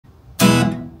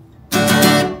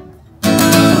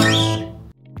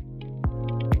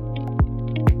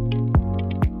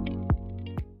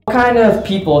kind of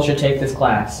people should take this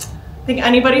class? I think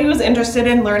anybody who's interested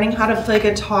in learning how to play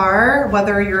guitar,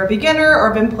 whether you're a beginner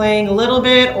or been playing a little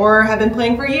bit or have been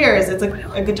playing for years, it's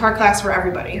a guitar class for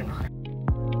everybody.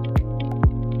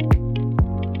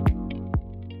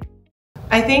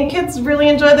 I think kids really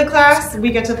enjoy the class.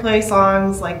 We get to play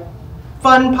songs like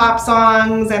fun pop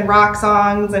songs and rock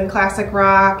songs and classic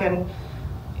rock and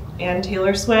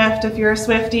Taylor Swift if you're a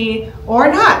Swiftie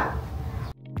or not.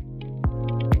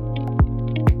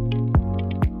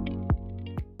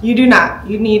 You do not.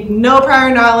 You need no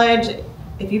prior knowledge.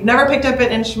 If you've never picked up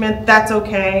an instrument, that's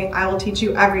okay. I will teach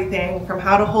you everything from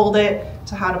how to hold it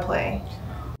to how to play.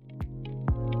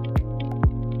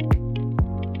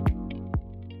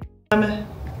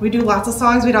 We do lots of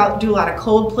songs. We do a lot of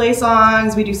Coldplay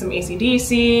songs. We do some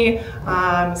AC/DC,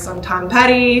 some Tom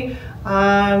Petty.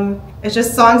 It's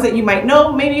just songs that you might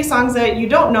know, maybe songs that you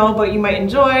don't know but you might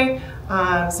enjoy.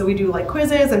 So we do like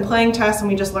quizzes and playing tests, and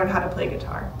we just learn how to play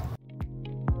guitar.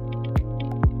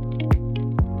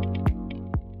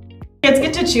 Kids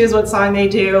get to choose what song they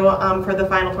do for the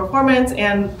final performance,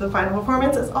 and the final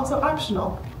performance is also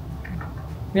optional.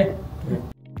 Yeah.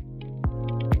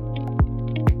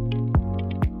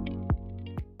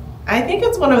 I think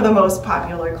it's one of the most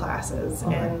popular classes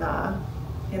in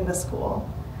the school,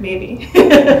 maybe.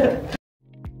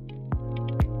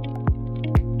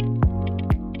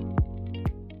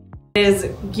 It is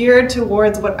geared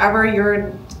towards whatever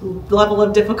your level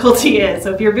of difficulty is.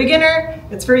 So if you're a beginner,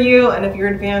 it's for you, and if you're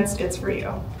advanced, it's for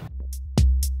you.